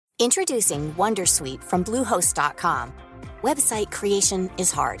Introducing Wondersuite from Bluehost.com. Website creation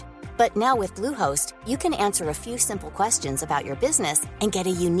is hard, but now with Bluehost, you can answer a few simple questions about your business and get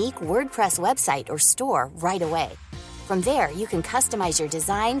a unique WordPress website or store right away. From there, you can customize your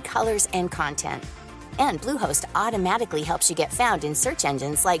design, colors, and content. And Bluehost automatically helps you get found in search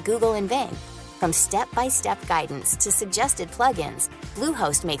engines like Google and Bing. From step-by-step guidance to suggested plugins,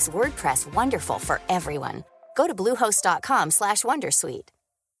 Bluehost makes WordPress wonderful for everyone. Go to bluehost.com/wondersuite.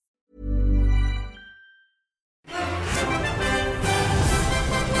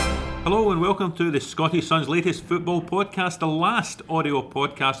 Hello and welcome to the Scottish Sun's latest football podcast, the last audio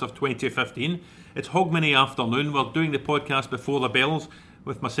podcast of 2015. It's Hogmanay afternoon. We're doing the podcast before the bells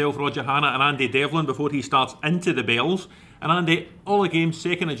with myself, Roger Hanna, and Andy Devlin before he starts into the bells. And Andy, all the games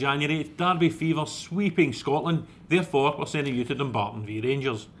 2nd of January, Derby fever sweeping Scotland. Therefore, we're sending you to Dumbarton v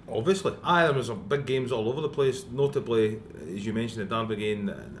Rangers. Obviously. There was some big games all over the place. Notably, as you mentioned, the Derby game,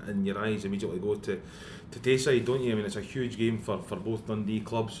 and your eyes immediately go to Tayside, don't you? I mean, it's a huge game for both Dundee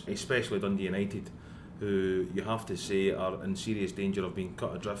clubs, especially Dundee United, who you have to say are in serious danger of being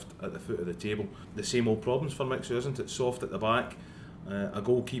cut adrift at the foot of the table. The same old problems for Mixu, isn't it? Soft at the back, a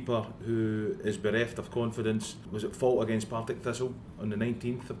goalkeeper who is bereft of confidence, was at fault against Partick Thistle on the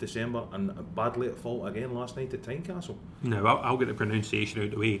 19th of December and badly at fault again last night at Tynecastle. Now, I'll get the pronunciation out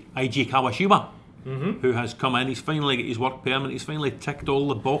of the way. Eiji Kawashima, who has come in, he's finally got his work permit, he's finally ticked all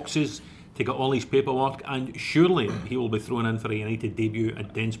the boxes to get all his paperwork, and surely he will be thrown in for a United debut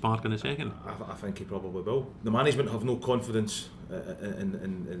at Dens Park in a second. I think he probably will. The management have no confidence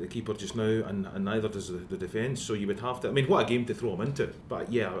in the keeper just now, and neither does the defence, so you would have to, I mean, what a game to throw him into,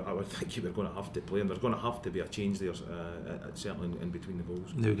 but yeah, I would think you were going to have to play him. There's going to have to be a change there, certainly in between the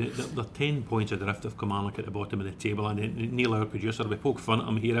goals. Now, they're 10 points adrift of Kilmarnock at the bottom of the table, and Neil, our producer, we poke fun at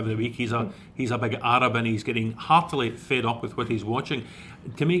him here every week. He's a big Arab, and he's getting heartily fed up with what he's watching.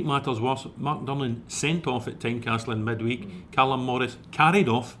 To make matters worse, Mark Durnan sent off at Tynecastle in midweek, Callum Morris carried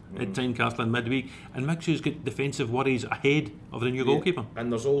off at Tynecastle in midweek, and Mixu's got defensive worries ahead of the new goalkeeper.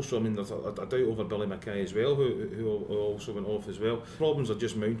 And there's also, I mean, there's a doubt over Billy Mackay as well, who also went off as well. Problems are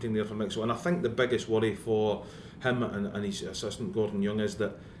just mounting there for Mixu, and I think the biggest worry for him and his assistant Gordon Young is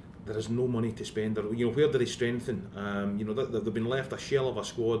that there is no money to spend. Where do they strengthen? They've been left a shell of a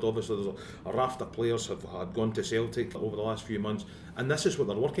squad. Obviously, there's a raft of players have had gone to Celtic over the last few months, and this is what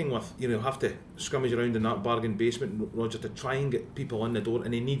they're working with. Have to scrummage around in that bargain basement, Roger, to try and get people in the door.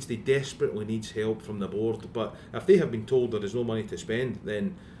 And he desperately needs help from the board. But if they have been told there is no money to spend,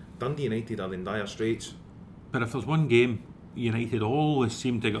 then Dundee United are in dire straits. But if there's one game United always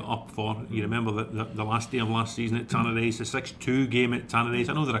seem to get up for, you remember the last day of last season at Tannadice, the 6-2 game at Tannadice,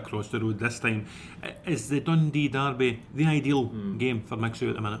 I know they're across the road this time, is the Dundee Derby the ideal game for Mixu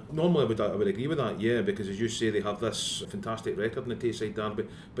at the minute? Normally I would agree with that, yeah, because as you say, they have this fantastic record in the Tayside Derby,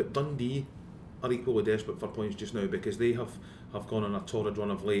 but Dundee are equally desperate for points just now because they have gone on a torrid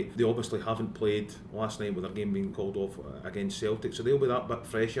run of late. They obviously haven't played last night with their game being called off against Celtic, so they'll be that bit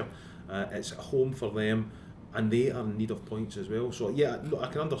fresher. It's at home for them, and they are in need of points as well. So yeah, I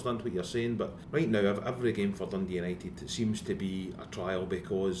can understand what you're saying, but right now every game for Dundee United seems to be a trial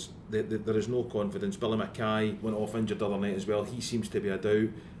because there is no confidence. Billy Mackay went off injured the other night as well. He seems to be a doubt.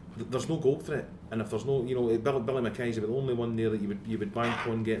 There's no goal threat, and if there's no, Billy Mackay's the only one there that you would bank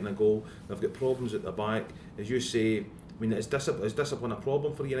on getting a goal. They've got problems at the back, as you say. I mean, is discipline a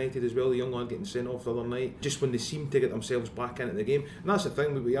problem for United as well? The young lad getting sent off the other night, just when they seem to get themselves back into the game. And that's the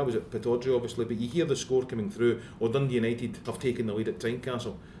thing, I was at Pittodrie obviously, but you hear the score coming through, or Dundee United have taken the lead at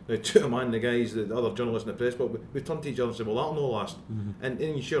Tynecastle. Now, the guys, the other journalists in the press box, we turned to each other and said, well, that'll not last.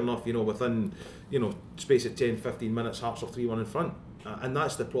 And sure enough, within space of 10-15 minutes, Hearts are 3-1 in front. And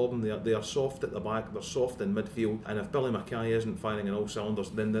that's the problem. They are soft at the back, they're soft in midfield, and if Billy Mackay isn't firing in all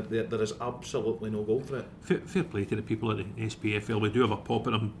cylinders, then there is absolutely no goal threat. Fair play to the people at the SPFL. We do have a pop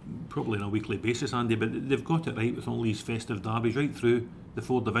at them probably on a weekly basis, Andy, but they've got it right with all these festive derbies right through the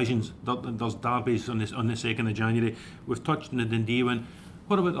 4 divisions. There's derbies on the 2nd of January. We've touched on the Dundee one.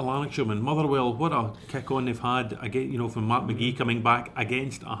 What about the Lanarkshiremen? Motherwell, what a kick on they've had again, from Mark McGee coming back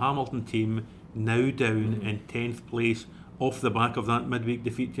against a Hamilton team now down in 10th place, off the back of that midweek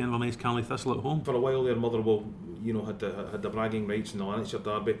defeat to Inverness Caley Thistle at home. For a while there, Motherwell, had the bragging rights in the Lanarkshire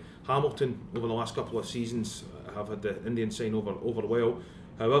derby. Hamilton, over the last couple of seasons, have had the Indian sign over well.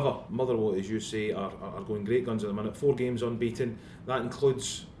 However, Motherwell, as you say, are going great guns at the minute. 4 games unbeaten. That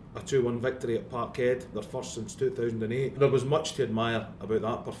includes a 2-1 victory at Parkhead, their first since 2008. There was much to admire about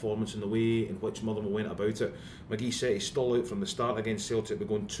that performance and the way in which Motherwell went about it. McGee set his stall out from the start against Celtic by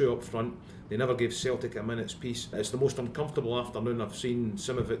going 2 up front. They never gave Celtic a minute's peace. It's the most uncomfortable afternoon I've seen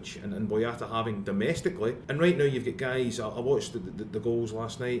Simovic and Boyata having domestically. And right now you've got guys, I watched the goals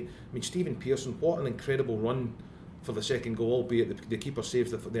last night. I mean, Stephen Pearson, what an incredible run for the second goal, albeit the keeper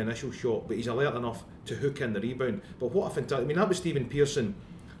saves the initial shot, but he's alert enough to hook in the rebound. But what a fantastic, I mean, that was Stephen Pearson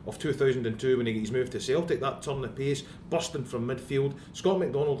of 2002 when he's moved to Celtic, that turn of pace, bursting from midfield. Scott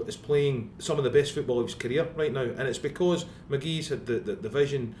McDonald is playing some of the best football of his career right now, and it's because McGee's had the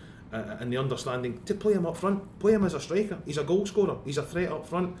vision and the understanding to play him up front, play him as a striker. He's a goal scorer, he's a threat up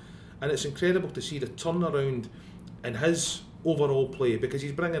front, and it's incredible to see the turnaround in his overall play, because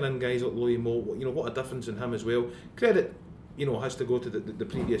he's bringing in guys like Louis Moult. You know, what a difference in him as well. Credit, you know, has to go to the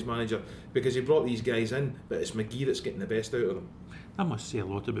previous manager, because he brought these guys in, but it's McGee that's getting the best out of them. That must say a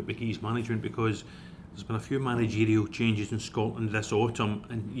lot about McGee's management, because there's been a few managerial changes in Scotland this autumn,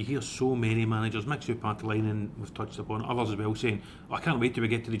 and you hear so many managers, Mixu Paatelainen, we've touched upon, others as well, saying, I can't wait till we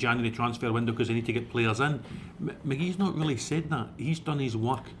get to the January transfer window because they need to get players in. McGee's not really said that. He's done his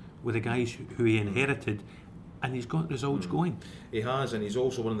work with the guys who he inherited, and he's got results going. He has, and he's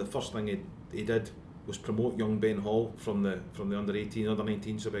also, one of the first things he did was promote young Ben Hall from the under 18, under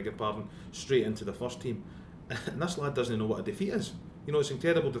 19, so I beg your pardon, straight into the first team. And this lad doesn't know what a defeat is. You know, it's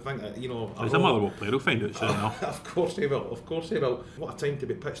incredible to think that, you know... He's a Motherwell player, he'll find out soon enough. Of course he will, of course he will. What a time to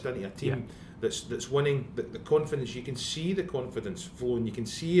be pitched into a team that's winning, the confidence, you can see the confidence flowing, you can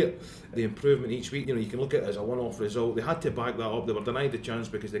see it, the improvement each week. You know, you can look at it as a one-off result. They had to back that up. They were denied the chance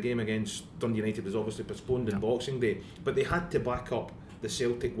because the game against Dundee United was obviously postponed in Boxing Day, but they had to back up the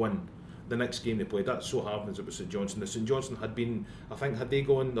Celtic win. The next game they played, that so happens it was St Johnstone. The St Johnstone had been, I think, had they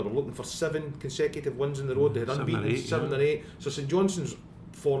gone, they were looking for 7 consecutive wins in the road. They had unbeaten 7 or 8. So St Johnstone's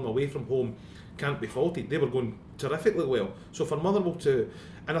form away from home can't be faulted. They were going terrifically well. So for Motherwell to,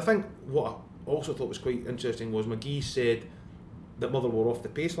 and I think what I also thought was quite interesting was McGee said that Motherwell were off the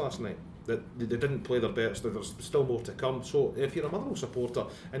pace last night, that they didn't play their best, that there's still more to come. So if you're a Motherwell supporter,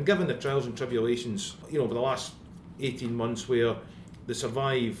 and given the trials and tribulations, you know, over the last 18 months where they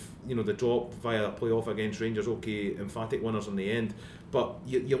survive, you know, the drop via a playoff against Rangers, okay, emphatic winners in the end, but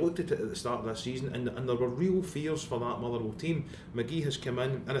you looked at it at the start of this season, and there were real fears for that Motherwell team. McGee has come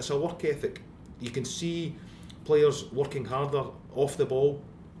in, and it's a work ethic. You can see players working harder off the ball,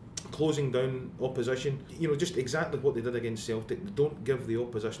 closing down opposition, you know, just exactly what they did against Celtic. They don't give the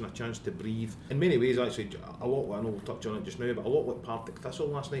opposition a chance to breathe. In many ways, actually, a lot, I know we'll touch on it just now, but a lot like Partick Thistle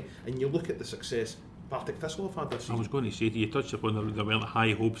last night, and you look at the success Partick Thistle have had this season. I was going to say to you, you touched upon there weren't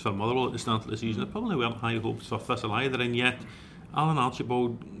high hopes for Motherwell at the start of the season. There probably weren't high hopes for Thistle either, and yet Alan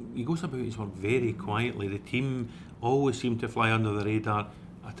Archibald, he goes about his work very quietly. The team always seemed to fly under the radar.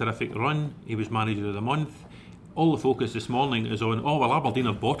 A terrific run, he was manager of the month. All the focus this morning is on, oh well, Aberdeen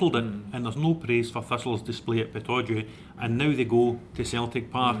have bottled it, and there's no praise for Thistle's display at Pittodrie, and now they go to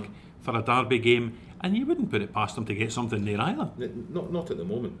Celtic Park for a derby game, and you wouldn't put it past them to get something there either. Not at the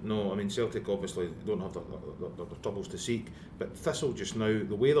moment, no. I mean, Celtic obviously don't have the troubles to seek, but Thistle just now,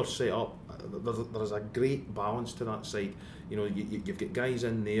 the way they're set up, there's a great balance to that side. You know, you've got guys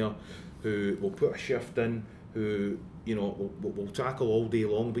in there who will put a shift in, who, you know, will tackle all day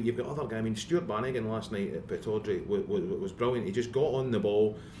long, but you've got other guys. I mean, Stuart Bannigan last night at Pittodrie was brilliant. He just got on the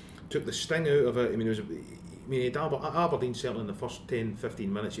ball, took the sting out of it. I mean, Aberdeen certainly in the first 10-15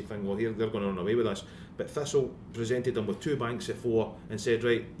 minutes you think, well, here they're going to run away with us, but Thistle presented them with 2 banks of 4 and said,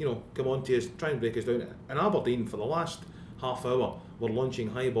 right, you know, come on to us, try and break us down. And Aberdeen for the last half hour were launching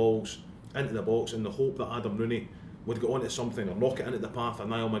high balls into the box in the hope that Adam Rooney would go onto something or knock it into the path of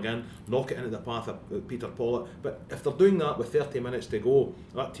Niall McGinn, knock it into the path of Peter Pollitt. But if they're doing that with 30 minutes to go,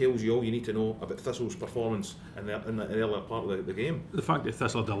 that tells you all you need to know about Thistle's performance in the earlier part of the game. The fact that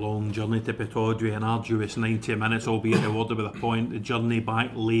Thistle had a long journey to Pittodrie, an arduous 90 minutes, albeit rewarded with a point, the journey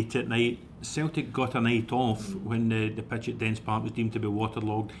back late at night. Celtic got a night off when the pitch at Dens Park was deemed to be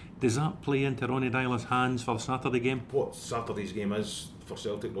waterlogged. Does that play into Ronnie Dyler's hands for the Saturday game? What Saturday's game is for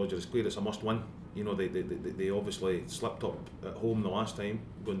Celtic, Roger, is clear it's a must-win. You know, they obviously slipped up at home the last time,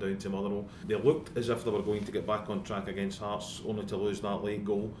 going down to Motherwell. They looked as if they were going to get back on track against Hearts, only to lose that late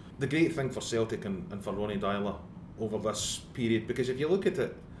goal. The great thing for Celtic and for Ronnie Dyler over this period, because if you look at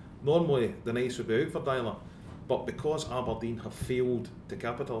it, normally the nights would be out for Dyler, but because Aberdeen have failed to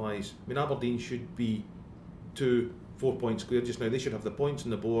capitalise, I mean, Aberdeen should be 2-4 points clear just now. They should have the points on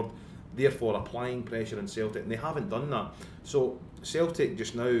the board, therefore applying pressure on Celtic, and they haven't done that. So Celtic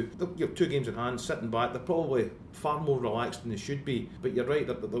just now, you have 2 games in hand, sitting back. They're probably far more relaxed than they should be, but you're right,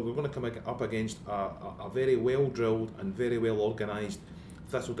 they're going to come up against a very well drilled and very well organised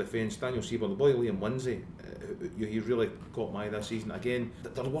Thistle defence, Daniel Sieber, the boy Liam Lindsay, he's really caught my eye this season. Again,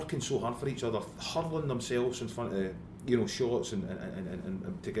 they're working so hard for each other, hurling themselves in front of shots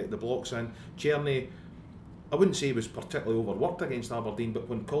and to get the blocks in. Tierney, I wouldn't say he was particularly overworked against Aberdeen, but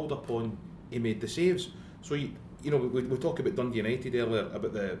when called upon, he made the saves. So we talk about Dundee United earlier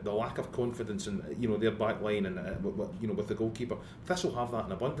about the lack of confidence in their back line and with the goalkeeper. Thistle have that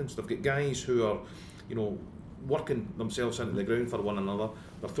in abundance. They've got guys who are working themselves into the ground for one another.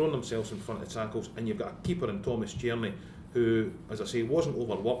 They're throwing themselves in front of tackles, and you've got a keeper in Thomas Tierney who, as I say, wasn't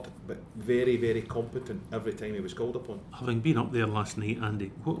overworked but very, very competent every time he was called upon. Having been up there last night,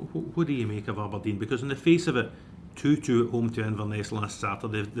 Andy, what do you make of Aberdeen? Because in the face of it, 2-2 at home to Inverness last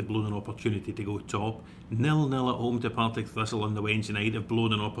Saturday, they've blown an opportunity to go top. 0-0 at home to Partick Thistle on the Wednesday night, they've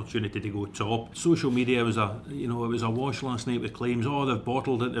blown an opportunity to go top. Social media was it was a wash last night with claims, they've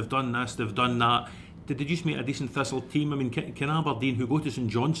bottled it, they've done this, they've done that. Did they just make a decent Thistle team? I mean, can Aberdeen, who go to St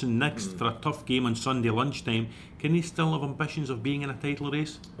Johnstone next for a tough game on Sunday lunchtime, can they still have ambitions of being in a title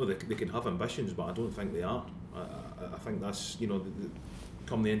race? Well, they can have ambitions, but I don't think they are. I think that's,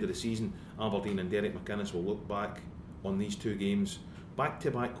 come the end of the season, Aberdeen and Derek McInnes will look back on these two games,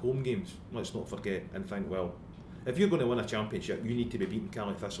 back-to-back home games, let's not forget, and think, well, if you're going to win a championship, you need to be beating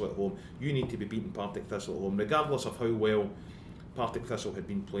Caley Thistle at home, you need to be beating Partick Thistle at home, regardless of how well Partick Thistle had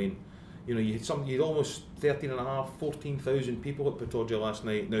been playing. You had almost 14,000 people at Pittodrie last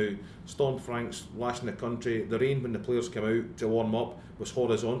night. Now, Storm Franks lashing the country. The rain when the players came out to warm up was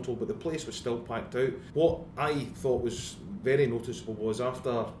horizontal, but the place was still packed out. What I thought was very noticeable was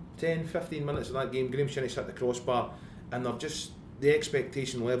after 10-15 minutes of that game, Graham Shinnies hit the crossbar, and the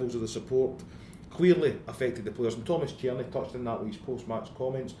expectation levels of the support clearly affected the players. And Thomas Tierney touched on that with his post-match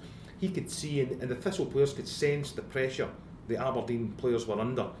comments. He could see, and the Thistle players could sense the pressure the Aberdeen players were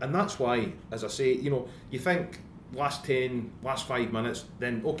under, and that's why, as I say, you think last 5 minutes,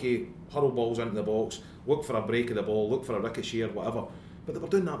 then okay, hurl balls into the box, look for a break of the ball, look for a ricochet or whatever, but they were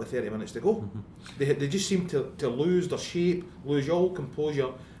doing that with 30 minutes to go. They just seemed to lose their shape, lose all composure.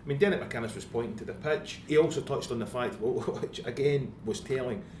 I mean, Derek McInnes was pointing to the pitch. He also touched on the fact, which again was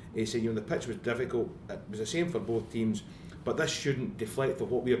telling, he said the pitch was difficult, it was the same for both teams, but this shouldn't deflect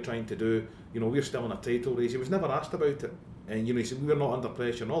of what we're trying to do. We're still in a title race. He was never asked about it, and he said we were not under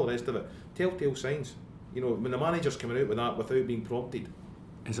pressure and all the rest of it. Telltale signs. When the manager's coming out with that without being prompted.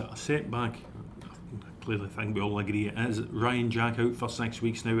 Is it a setback? I clearly think we all agree it is. Ryan Jack out for 6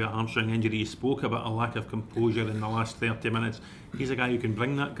 weeks now with a hamstring injury. He spoke about a lack of composure in the last 30 minutes. He's a guy who can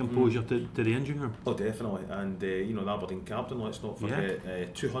bring that composure to the engine room. Oh, definitely. And the Aberdeen captain, let's not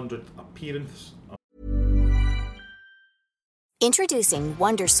forget, 200 appearances. Introducing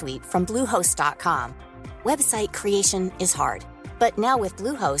Wondersuite from Bluehost.com. Website creation is hard, but now with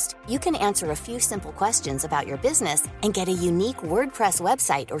Bluehost, you can answer a few simple questions about your business and get a unique WordPress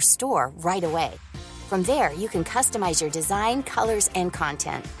website or store right away. From there, you can customize your design, colors, and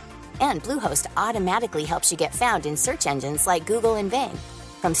content. And Bluehost automatically helps you get found in search engines like Google and Bing.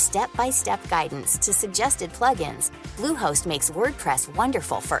 From step-by-step guidance to suggested plugins, Bluehost makes WordPress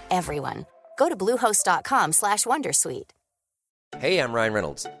wonderful for everyone. Go to Bluehost.com/Wondersuite. Hey, I'm Ryan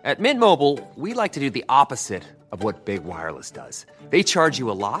Reynolds. At Mint Mobile, we like to do the opposite of what Big Wireless does. They charge you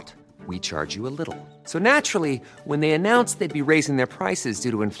a lot, we charge you a little. So naturally, when they announced they'd be raising their prices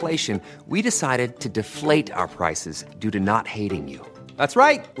due to inflation, we decided to deflate our prices due to not hating you. That's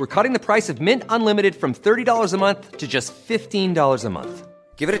right. We're cutting the price of Mint Unlimited from $30 a month to just $15 a month.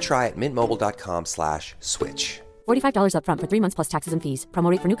 Give it a try at mintmobile.com/switch. $45 up front for 3 months plus taxes and fees. Promo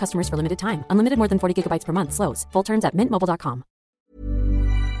rate for new customers for limited time. Unlimited more than 40 gigabytes per month. Slows full terms at mintmobile.com.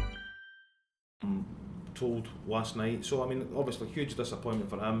 Told last night, so I mean, obviously huge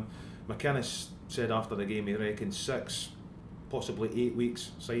disappointment for him. McInnes said after the game he reckons 6, possibly 8 weeks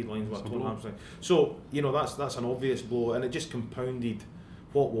sidelines with a torn hamstring. So that's an obvious blow, and it just compounded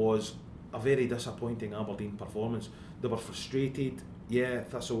what was a very disappointing Aberdeen performance. They were frustrated. Yeah,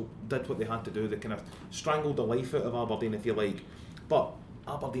 Thistle did what they had to do. They kind of strangled the life out of Aberdeen, if you like, but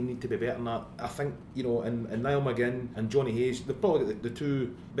Aberdeen need to be better than that. I think, and Niall McGinn and Johnny Hayes, they're probably the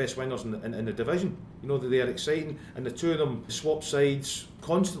two best wingers in the division. They are exciting, and the two of them swapped sides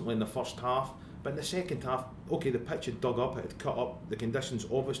constantly in the first half, but in the second half, okay, the pitch had dug up, it had cut up, the conditions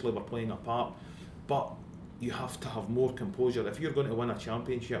obviously were playing a part, but you have to have more composure. If you're going to win a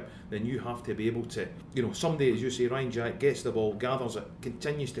championship, then you have to be able to, someday, as you say, Ryan Jack gets the ball, gathers it,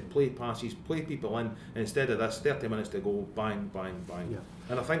 continues to play passes, play people in, instead of this 30 minutes to go, bang, bang, bang. Yeah.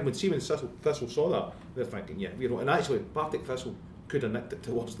 And I think when Thistle saw that, they're thinking, and actually, Partick Thistle could have nicked it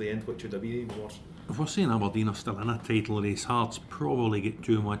towards the end, which would have been even worse. If we're saying Aberdeen are still in a title race, Hearts probably get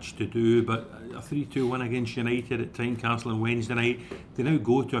too much to do, but a 3-2 win against United at Tynecastle on Wednesday night, they now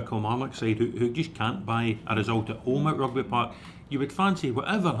go to a Kilmarnock side who just can't buy a result at home at Rugby Park. You would fancy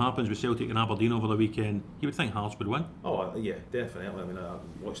whatever happens with Celtic and Aberdeen over the weekend, you would think Hearts would win. Oh yeah, definitely. I mean,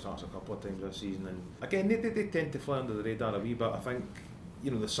 I've watched Hearts a couple of times this season, and again they tend to fly under the radar a wee bit. I think,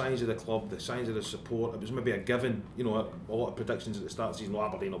 the size of the club, the size of the support, it was maybe a given. A lot of predictions at the start of the season,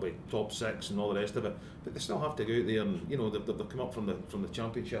 Aberdeen will be top 6 and all the rest of it, but they still have to go out there and they've come up from the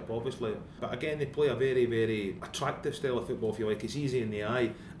Championship, obviously. But again, they play a very, very attractive style of football, if you like. It's easy in the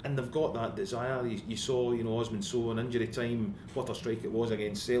eye, and they've got that desire. You saw, Osman Sow in injury time, what a strike it was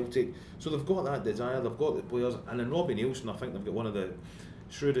against Celtic. So they've got that desire, they've got the players, and in Robbie Neilson, I think they've got one of the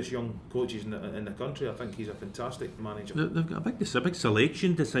shrewdest young coaches in the country. I think he's a fantastic manager. They've got a big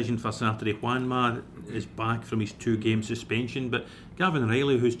selection decision for Saturday. Juanma is back from his 2-game suspension, but Gavin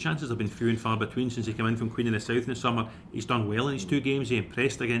Riley, whose chances have been few and far between since he came in from Queen of the South in the summer, he's done well in his 2 games. He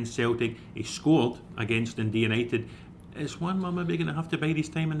impressed against Celtic, he scored against Dundee United. Is Juanma maybe going to have to bide his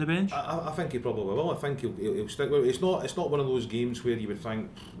time on the bench? I think he probably will. I think he'll stick with it. It's not one of those games where you would think,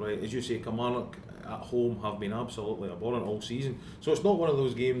 right, as you say, Kilmarnock at home have been absolutely abhorrent all season. So it's not one of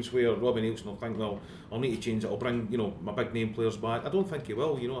those games where Robbie Neilson will think, well, I'll need to change it, I'll bring my big name players back. I don't think he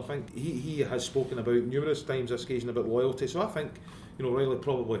will. I think he has spoken about numerous times this occasion about loyalty. So I think Riley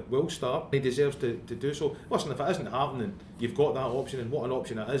probably will start. He deserves to do so. Listen, if it isn't happening, you've got that option, and what an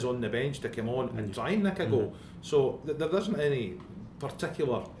option it is on the bench to come on and try and nick a goal. So there isn't any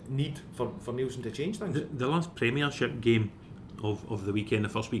particular need for Neilson to change things. The last Premiership game of the weekend, the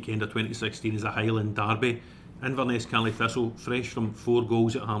first weekend of 2016, is a Highland derby. Inverness Cally Thistle fresh from 4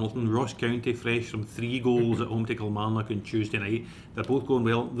 goals at Hamilton, Ross County fresh from 3 goals at home to Kilmarnock on Tuesday night. They're both going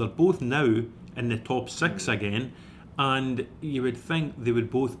well. They're both now in the top 6 again, and you would think they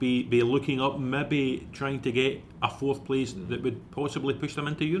would both be looking up, maybe trying to get a 4th place that would possibly push them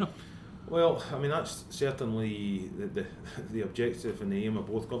into Europe. Well, I mean, that's certainly the objective and the aim of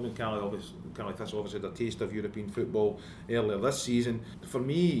both companies. Cally Thistle obviously had a taste of European football earlier this season. For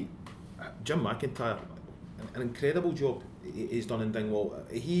me, Jim McIntyre, an incredible job he's done in Dingwall.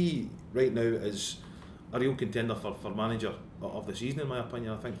 He right now is a real contender for manager of the season, in my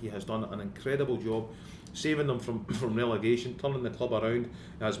opinion. I think he has done an incredible job saving them from relegation, turning the club around.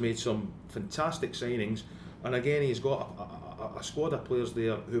 He has made some fantastic signings, and again he's got a squad of players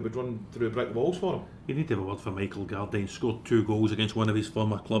there who would run through brick walls for him. You need to have a word for Michael Gardyne. Scored 2 goals against one of his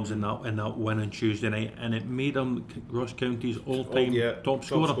former clubs in that win on Tuesday night, and it made him Ross County's all-time top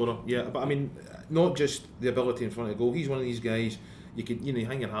scorer. Yeah, but I mean, not just the ability in front of the goal. He's one of these guys you could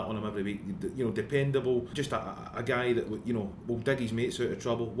hang your hat on him every week. Dependable, just a guy that will dig his mates out of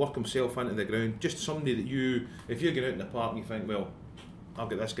trouble, work himself into the ground. Just somebody that if you're going out in the park and you think, well, I've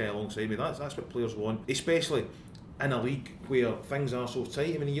got this guy alongside me. That's what players want, especially in a league where things are so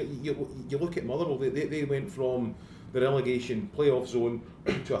tight. I mean, you look at Motherwell. They went from the relegation playoff zone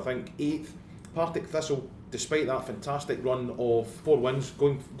to I think 8th. Partick Thistle, despite that fantastic run of 4 wins,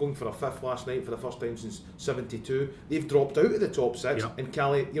 going for a 5th last night for the first time since '72, they've dropped out of the top 6, and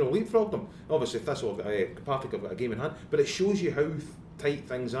Cally, leapfrogged them. Obviously, Thistle, Partick have got a game in hand, but it shows you how tight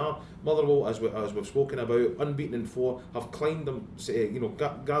things are. Motherwell, as we've spoken about, unbeaten in 4, have climbed them,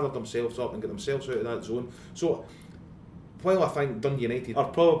 gathered themselves up and got themselves out of that zone. So, while I think Dundee United are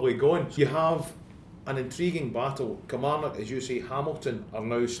probably gone, you have an intriguing battle. Kilmarnock, as you say, Hamilton are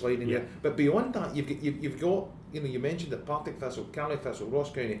now sliding there. But beyond that, you've got you mentioned that Partick Thistle, Cally Thistle,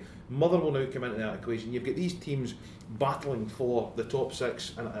 Ross County, Motherwell now come into that equation. You've got these teams battling for the top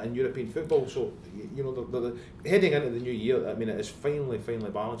 6 in European football. So they're heading into the new year. I mean, it is finally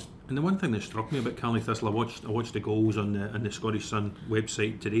balanced. And the one thing that struck me about Cally Thistle, I watched the goals on the Scottish Sun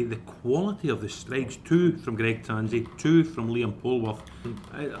website today. The quality of the strikes: 2 from Greg Tansey, 2 from Liam Polworth.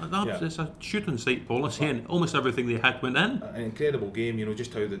 It's a shoot on sight policy, and almost everything they had went in. An incredible game.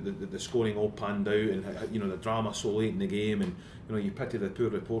 Just how the scoring all panned out, and the drama so late in the game, and you pity the poor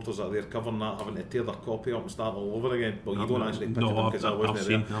reporters that are there covering that, having to tear their copy up and start all over again. Well, you don't actually pity them because I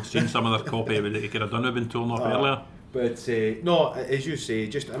wasn't there. I've seen some of their copy that they could have done have been torn up earlier. But no, as you say,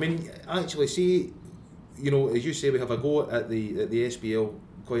 actually see, as you say, we have a go at the SPL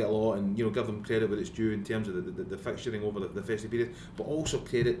quite a lot, and give them credit where it's due in terms of the fixturing over the festive period, but also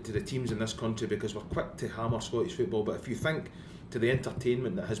credit to the teams in this country, because we're quick to hammer Scottish football, but if you think to the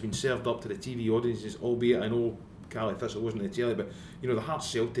entertainment that has been served up to the TV audiences, albeit I know Cally Thistle wasn't the telly, but the Hearts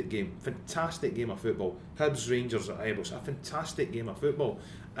Celtic game, fantastic game of football. Hibs Rangers at Ibrox, a fantastic game of football.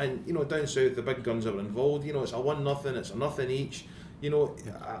 And down south, the big guns that were involved, it's a 1-0, it's a nothing each.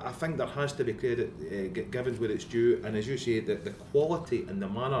 I think there has to be credit given where it's due, and as you say, the quality and the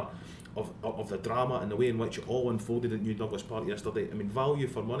manner of the drama and the way in which it all unfolded at New Douglas Park yesterday. I mean, value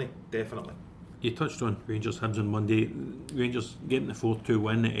for money, definitely. You touched on Rangers Hibs on Monday. Rangers getting the 4-2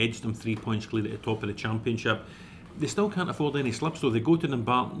 win, it edged them 3 points clear at the top of the Championship. They still can't afford any slips though. They go to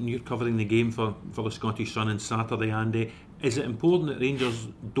Dumbarton. You're covering the game for the Scottish Sun on Saturday, Andy. Is it important that Rangers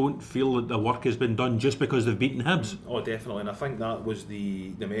don't feel that the work has been done just because they've beaten Hibs? Oh, definitely, and I think that was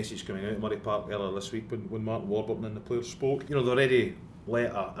the message coming out of Murray Park earlier this week when Martin Warburton and the players spoke. They already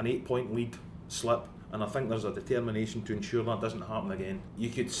let an 8-point lead slip, and I think there's a determination to ensure that doesn't happen again. You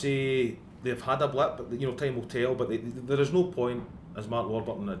could say they've had a blip, but time will tell, but there is no point, as Martin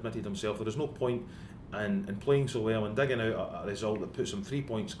Warburton admitted himself, there is no point in playing so well and digging out a result that puts them 3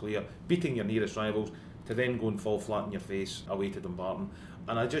 points clear, beating your nearest rivals, to then go and fall flat in your face away to Dumbarton.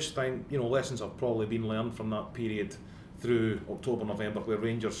 And I just think lessons have probably been learned from that period through October, November, where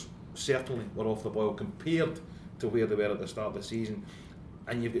Rangers certainly were off the boil compared to where they were at the start of the season.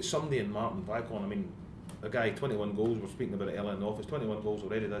 And you've got somebody in Martin Waghorn, I mean, a guy, 21 goals, we're speaking about it earlier in the office, 21 goals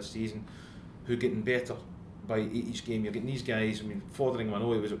already this season, who getting better by each game. You're getting these guys, I mean, Fotheringham, I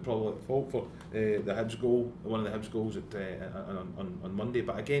know he was probably at fault for the Hibs goal, one of the Hibs goals on Monday,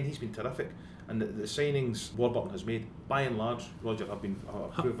 but again, he's been terrific. And the signings Warburton has made, by and large, Roger, have been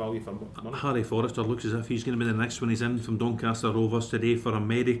proved value for money. Harry Forrester looks as if he's going to be the next one. He's in from Doncaster Rovers today for a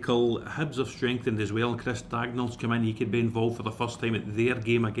medical. Hibs have strengthened as well. Chris Dagnall's come in. He could be involved for the first time at their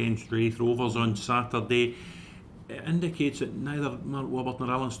game against Raith Rovers on Saturday. It indicates that neither Mark Warburton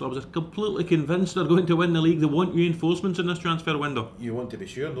or Alan Stubbs are completely convinced they're going to win the league. They want reinforcements in this transfer window. You want to be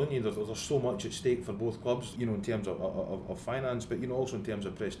sure, don't you? There's so much at stake for both clubs, in terms of finance, but also in terms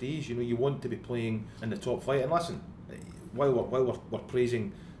of prestige. You want to be playing in the top flight. And listen, while we're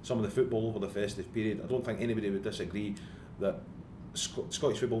praising some of the football over the festive period, I don't think anybody would disagree that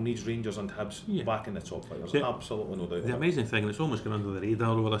Scottish football needs Rangers and Hibs back in the top flight. There's absolutely no doubt. The amazing thing, and it's almost gone under the radar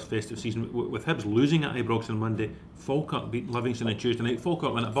over this festive season, with Hibs losing at Ibrox on Monday, Falkirk beat Livingston on Tuesday night.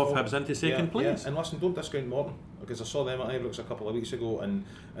 Falkirk went above Hibs into second place. Yeah. And listen, don't discount Morton, because I saw them at Ibrox a couple of weeks ago, and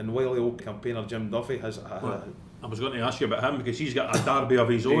while the old campaigner Jim Duffy has I was going to ask you about him, because he's got a derby of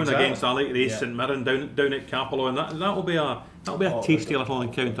his own against Alec Race St Mirren down at Capello, and that'll be a tasty little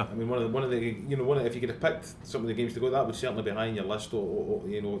encounter. I mean, one of the if you could have picked some of the games to go, that would certainly be high on your list.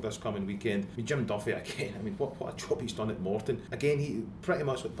 This coming weekend. I mean, Jim Duffy again. I mean, what a job he's done at Morton. Again, he pretty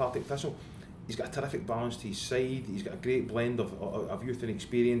much like Partick Thistle. He's got a terrific balance to his side. He's got a great blend of youth and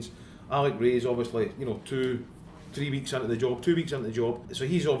experience. Alec Ray's obviously 2 weeks into the job, so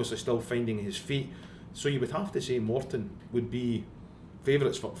he's obviously still finding his feet. So you would have to say Morton would be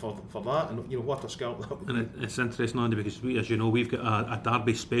favourites for that, and what a scalp that would be. And it's interesting, Andy, because as you know, we've got a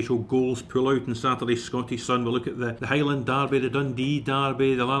Derby special goals pull out on Saturday's Scottish Sun. We look at the Highland Derby, the Dundee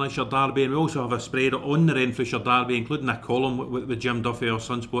Derby, the Lanarkshire Derby, and we also have a spread on the Renfrewshire Derby, including a column with Jim Duffy, our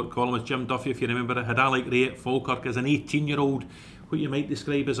SunSport columnist. Jim Duffy, if you remember it, had Alec Ray at Falkirk as an 18-year-old, what you might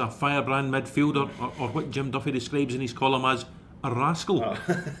describe as a firebrand midfielder, or what Jim Duffy describes in his column as a rascal.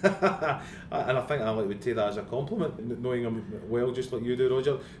 And I think Alec would take that as a compliment, knowing him well, just like you do,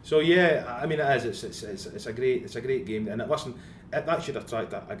 Roger. So yeah, I mean, it is. It's a great game, and that should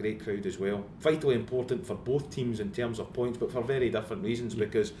attract a great crowd as well. Vitally important for both teams in terms of points, but for very different reasons.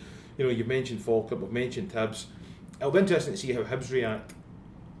 Because you've mentioned Falkirk, we've mentioned Hibs. It'll be interesting to see how Hibs react.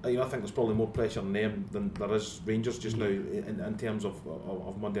 I think there's probably more pressure on them than there is Rangers just now in terms of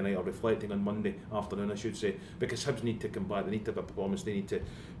Monday night, or reflecting on Monday afternoon, I should say, because Hibs need to come back, they need to have a performance, they need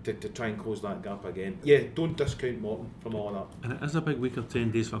to try and close that gap again. Yeah, don't discount Morton from all of that. And it is a big week of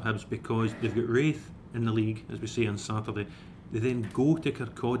 10 days for Hibs, because they've got Raith in the league, as we say, on Saturday. They then go to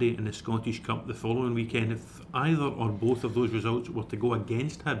Kirkcaldy in the Scottish Cup the following weekend. If either or both of those results were to go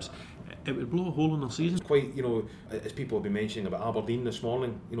against Hibs, it would blow a hole in their season. It's quite, as people have been mentioning about Aberdeen this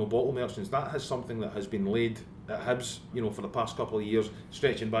morning, bottle merchants, that has something that has been laid at Hibs, for the past couple of years,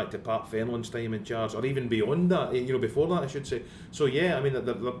 stretching back to Pat Fenlon's time in charge, or even beyond that, before that, I should say. So yeah, I mean,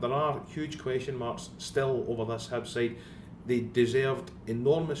 there are huge question marks still over this Hibs side. They deserved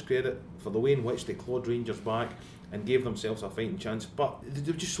enormous credit for the way in which they clawed Rangers back and gave themselves a fighting chance, but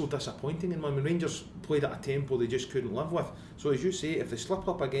they were just so disappointing. And when Rangers played at a tempo they just couldn't live with. So as you say, if they slip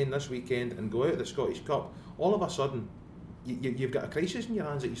up again this weekend and go out of the Scottish Cup, all of a sudden you've got a crisis in your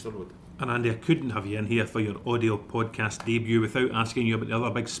hands at Easter Road. And Andy, I couldn't have you in here for your audio podcast debut without asking you about the other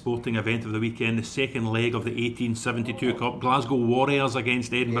big sporting event of the weekend, the second leg of the 1872 Cup. Glasgow Warriors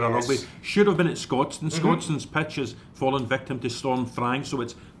against Edinburgh Rugby. Should have been at Scotstoun. Scotstoun's pitch has fallen victim to storm Frank, so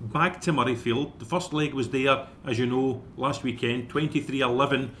it's back to Murrayfield. The first leg was there, as you know, last weekend,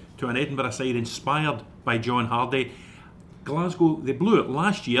 23-11 to an Edinburgh side inspired by John Hardy. Glasgow, they blew it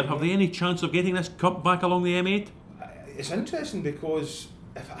last year. Have they any chance of getting this cup back along the M8? It's interesting because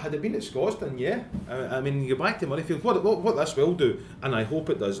if it had been at Scotstoun, yeah. I mean, you go back to Murrayfield. What this will do, and I hope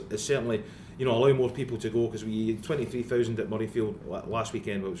it does, is certainly, you know, allow more people to go, because we had 23,000 at Murrayfield last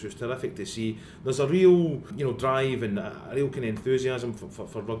weekend, which was terrific to see. There's a real, you know, drive and a real kind of enthusiasm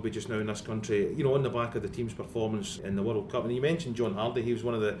for rugby just now in this country, you know, on the back of the team's performance in the World Cup. And you mentioned John Hardy, he was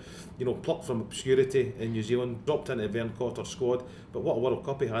one of the, you know, plucked from obscurity in New Zealand, dropped into Vern Cotter's squad, but what a World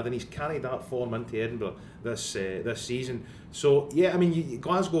Cup he had, and he's carried that form into Edinburgh this season. So yeah, I mean,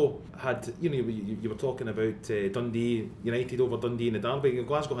 Glasgow had, you know, you were talking about Dundee United over Dundee in the derby.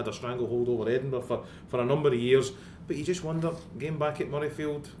 Glasgow had a stranglehold over Edinburgh for a number of years, but you just wonder, game back at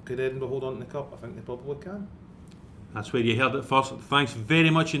Murrayfield, could Edinburgh hold on to the cup? I think they probably can. That's where you heard it first. Thanks very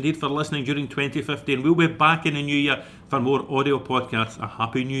much indeed for listening during 2015. We'll be back in the new year for more audio podcasts. A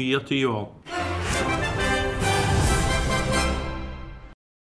happy new year to you all.